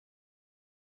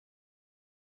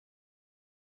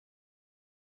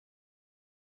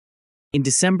In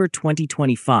December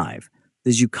 2025,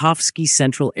 the Zhukovsky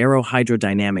Central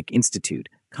Aerohydrodynamic Institute,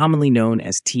 commonly known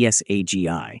as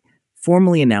TsAGI,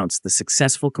 formally announced the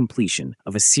successful completion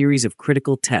of a series of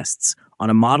critical tests on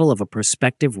a model of a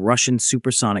prospective Russian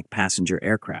supersonic passenger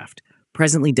aircraft,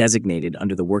 presently designated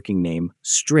under the working name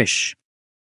Strizh.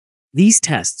 These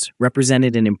tests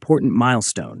represented an important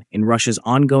milestone in Russia's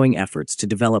ongoing efforts to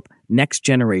develop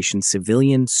next-generation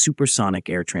civilian supersonic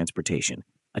air transportation,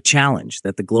 a challenge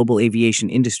that the global aviation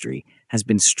industry has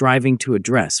been striving to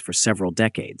address for several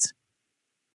decades.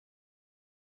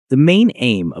 The main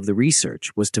aim of the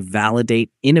research was to validate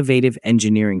innovative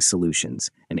engineering solutions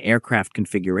and aircraft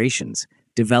configurations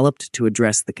developed to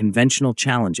address the conventional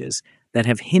challenges that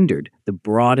have hindered the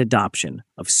broad adoption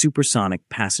of supersonic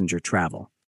passenger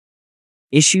travel.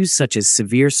 Issues such as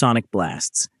severe sonic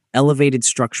blasts, elevated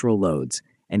structural loads,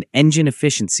 and engine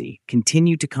efficiency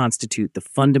continue to constitute the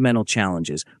fundamental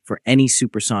challenges for any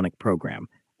supersonic program,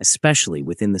 especially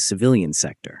within the civilian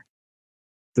sector.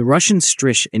 The Russian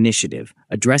Strizh initiative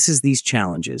addresses these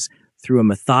challenges through a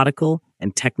methodical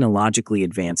and technologically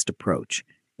advanced approach,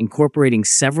 incorporating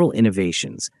several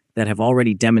innovations that have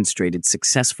already demonstrated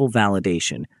successful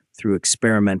validation through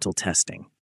experimental testing.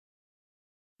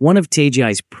 One of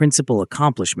TsAGI's principal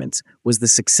accomplishments was the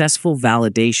successful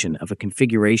validation of a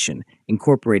configuration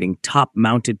incorporating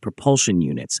top-mounted propulsion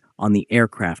units on the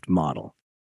aircraft model.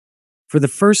 For the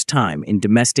first time in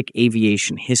domestic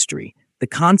aviation history, the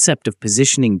concept of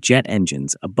positioning jet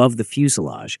engines above the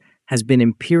fuselage has been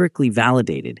empirically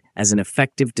validated as an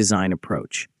effective design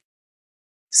approach.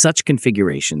 Such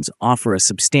configurations offer a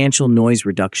substantial noise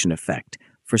reduction effect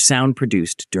for sound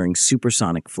produced during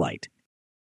supersonic flight.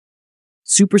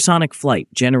 Supersonic flight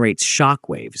generates shock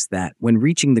waves that, when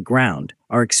reaching the ground,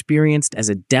 are experienced as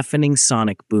a deafening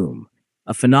sonic boom,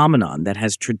 a phenomenon that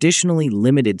has traditionally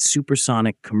limited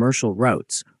supersonic commercial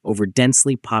routes over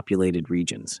densely populated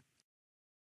regions.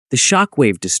 The shock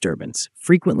wave disturbance,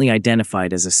 frequently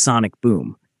identified as a sonic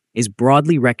boom, is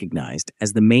broadly recognized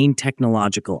as the main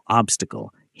technological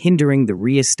obstacle hindering the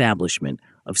re-establishment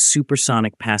of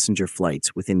supersonic passenger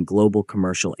flights within global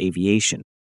commercial aviation.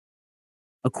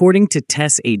 According to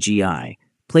TsAGI,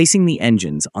 placing the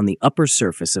engines on the upper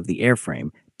surface of the airframe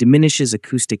diminishes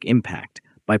acoustic impact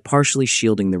by partially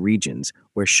shielding the regions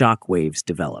where shock waves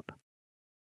develop.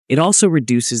 It also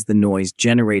reduces the noise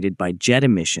generated by jet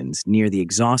emissions near the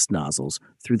exhaust nozzles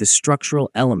through the structural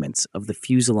elements of the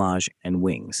fuselage and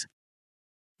wings.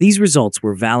 These results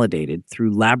were validated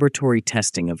through laboratory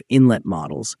testing of inlet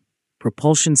models,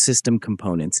 propulsion system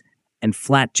components, and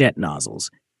flat jet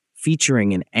nozzles,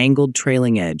 featuring an angled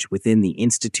trailing edge within the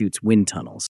Institute's wind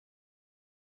tunnels.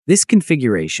 This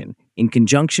configuration, in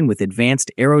conjunction with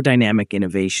advanced aerodynamic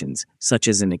innovations such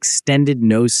as an extended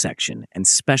nose section and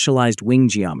specialized wing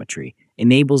geometry,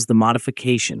 enables the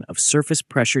modification of surface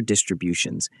pressure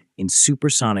distributions in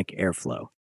supersonic airflow.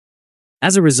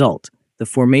 As a result, the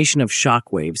formation of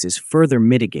shock waves is further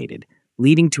mitigated,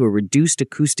 leading to a reduced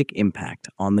acoustic impact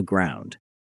on the ground.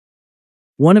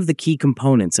 One of the key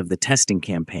components of the testing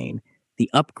campaign, the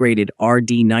upgraded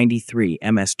RD-93MS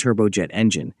turbojet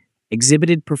engine,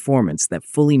 exhibited performance that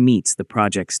fully meets the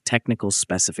project's technical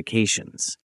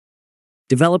specifications.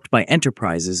 Developed by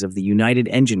enterprises of the United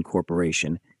Engine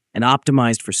Corporation and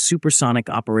optimized for supersonic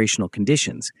operational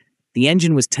conditions, the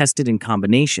engine was tested in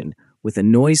combination with a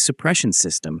noise suppression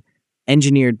system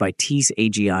engineered by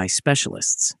TsAGI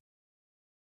specialists.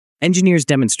 Engineers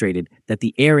demonstrated that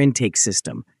the air intake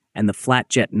system and the flat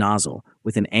jet nozzle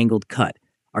with an angled cut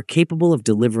are capable of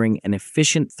delivering an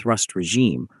efficient thrust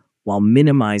regime while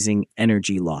minimizing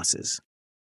energy losses.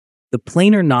 The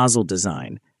planar nozzle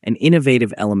design, an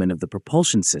innovative element of the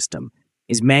propulsion system,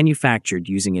 is manufactured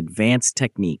using advanced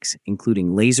techniques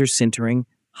including laser sintering,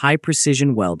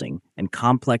 high-precision welding, and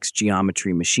complex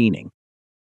geometry machining.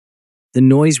 The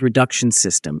noise reduction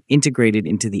system integrated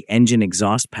into the engine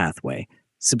exhaust pathway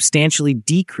substantially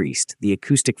decreased the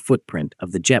acoustic footprint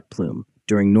of the jet plume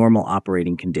during normal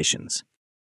operating conditions.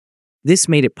 This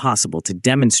made it possible to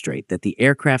demonstrate that the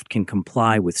aircraft can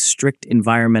comply with strict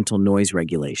environmental noise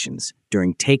regulations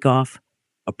during takeoff,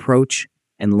 approach,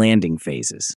 and landing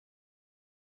phases.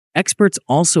 Experts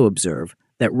also observe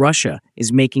that Russia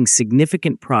is making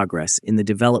significant progress in the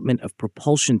development of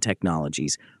propulsion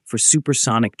technologies for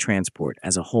supersonic transport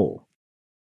as a whole.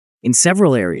 In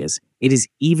several areas, it is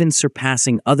even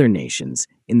surpassing other nations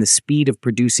in the speed of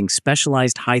producing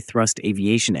specialized high-thrust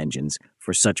aviation engines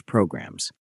for such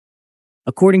programs.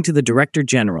 According to the Director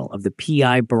General of the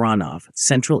P.I. Baranov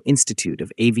Central Institute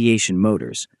of Aviation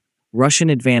Motors,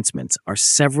 Russian advancements are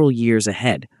several years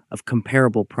ahead of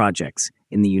comparable projects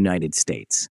in the United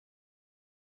States.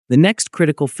 The next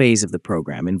critical phase of the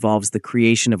program involves the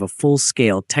creation of a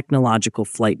full-scale technological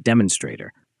flight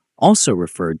demonstrator, also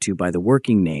referred to by the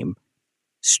working name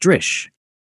Strizh.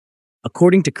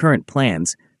 According to current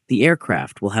plans, the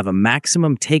aircraft will have a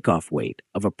maximum takeoff weight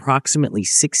of approximately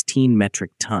 16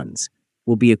 metric tons,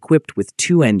 will be equipped with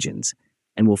 2 engines,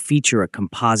 and will feature a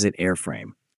composite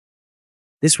airframe.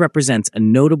 This represents a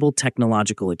notable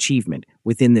technological achievement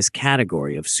within this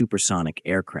category of supersonic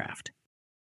aircraft.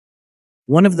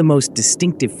 One of the most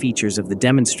distinctive features of the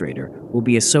demonstrator will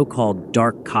be a so-called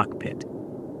dark cockpit,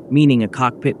 meaning a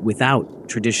cockpit without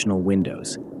traditional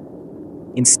windows.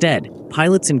 Instead,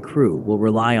 pilots and crew will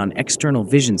rely on external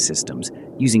vision systems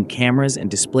using cameras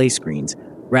and display screens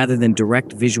rather than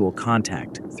direct visual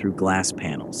contact through glass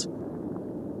panels.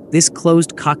 This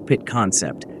closed cockpit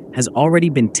concept has already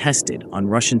been tested on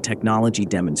Russian technology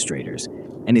demonstrators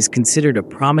and is considered a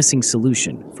promising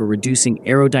solution for reducing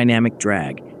aerodynamic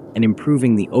drag and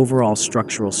improving the overall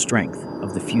structural strength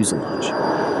of the fuselage.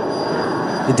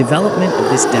 The development of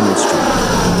this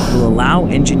demonstrator will allow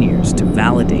engineers to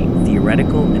validate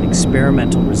theoretical and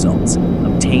experimental results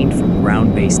obtained from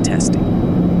ground-based testing.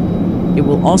 It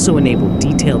will also enable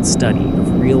detailed study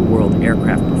of real-world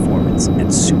aircraft performance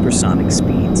at supersonic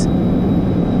speeds.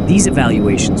 These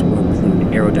evaluations will include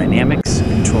aerodynamics,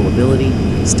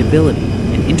 controllability, stability,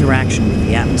 and interaction with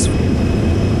the atmosphere.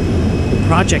 The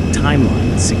project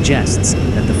timeline suggests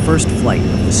that the first flight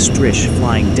of the Strizh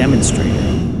flying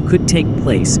demonstrator could take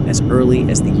place as early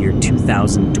as the year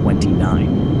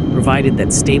 2029, provided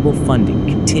that stable funding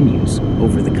continues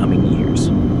over the coming years.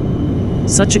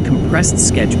 Such a compressed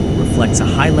schedule reflects a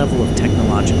high level of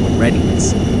technological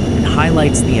readiness and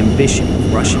highlights the ambition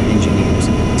of Russian engineers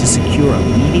to secure a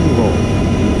leading role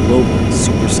in global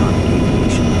supersonic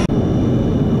aviation.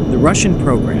 The Russian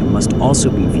program must also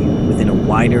be viewed within a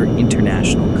wider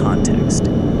international context.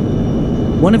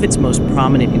 One of its most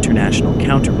prominent international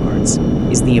counterparts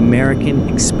is the American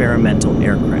experimental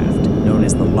aircraft known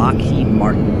as the Lockheed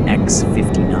Martin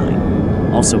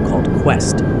X-59, also called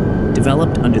Quest,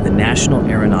 developed under the National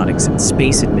Aeronautics and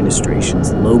Space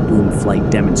Administration's Low-Boom Flight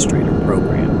Demonstrator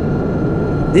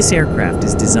program. This aircraft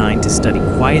is designed to study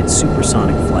quiet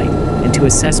supersonic flight and to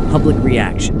assess public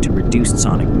reaction to reduced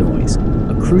sonic noise,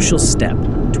 a crucial step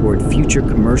toward future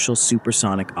commercial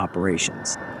supersonic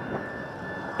operations.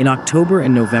 In October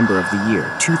and November of the year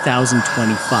 2025,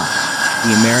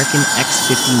 the American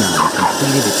X-59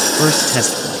 completed its first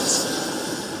test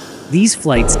flights. These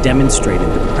flights demonstrated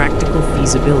the practical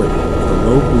feasibility of the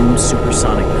low-boom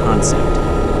supersonic concept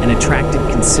and attracted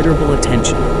considerable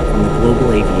attention from the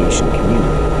global aviation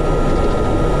community.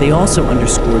 They also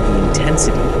underscored the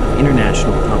intensity of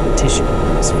international competition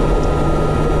in this field.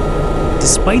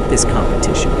 Despite this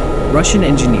competition, Russian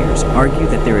engineers argue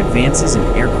that their advances in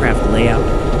aircraft layout,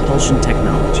 propulsion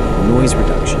technology, and noise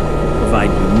reduction provide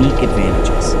unique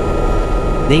advantages.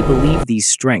 They believe these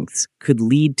strengths could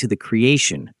lead to the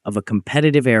creation of a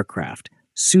competitive aircraft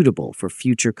suitable for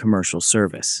future commercial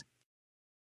service.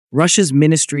 Russia's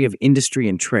Ministry of Industry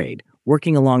and Trade,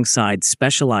 working alongside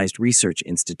specialized research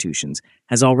institutions,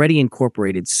 has already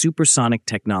incorporated supersonic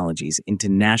technologies into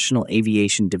national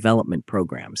aviation development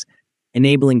programs,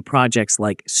 enabling projects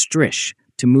like Strizh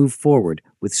to move forward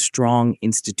with strong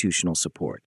institutional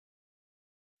support.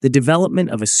 The development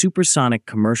of a supersonic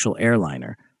commercial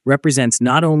airliner represents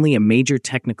not only a major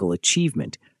technical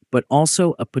achievement, but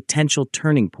also a potential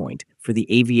turning point for the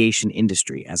aviation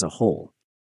industry as a whole.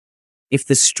 If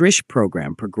the Strizh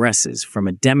program progresses from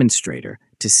a demonstrator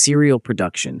to serial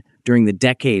production during the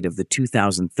decade of the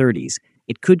 2030s,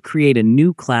 it could create a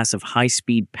new class of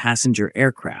high-speed passenger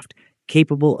aircraft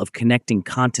capable of connecting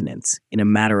continents in a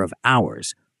matter of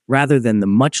hours, rather than the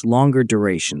much longer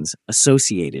durations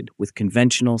associated with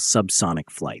conventional subsonic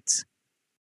flights.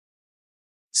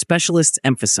 Specialists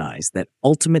emphasize that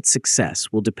ultimate success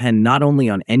will depend not only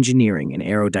on engineering and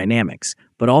aerodynamics,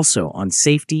 but also on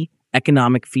safety,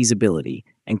 economic feasibility,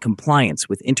 and compliance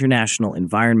with international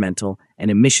environmental and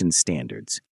emissions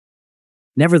standards.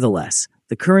 Nevertheless,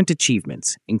 the current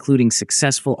achievements, including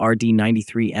successful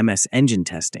RD-93MS engine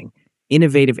testing,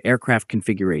 innovative aircraft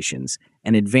configurations,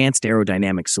 and advanced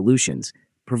aerodynamic solutions,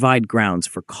 provide grounds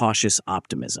for cautious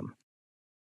optimism.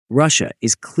 Russia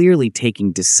is clearly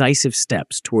taking decisive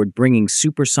steps toward bringing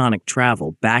supersonic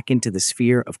travel back into the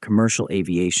sphere of commercial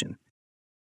aviation.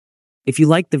 If you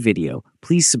liked the video,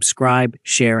 please subscribe,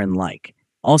 share, and like.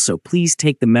 Also, please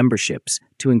take the memberships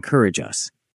to encourage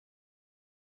us.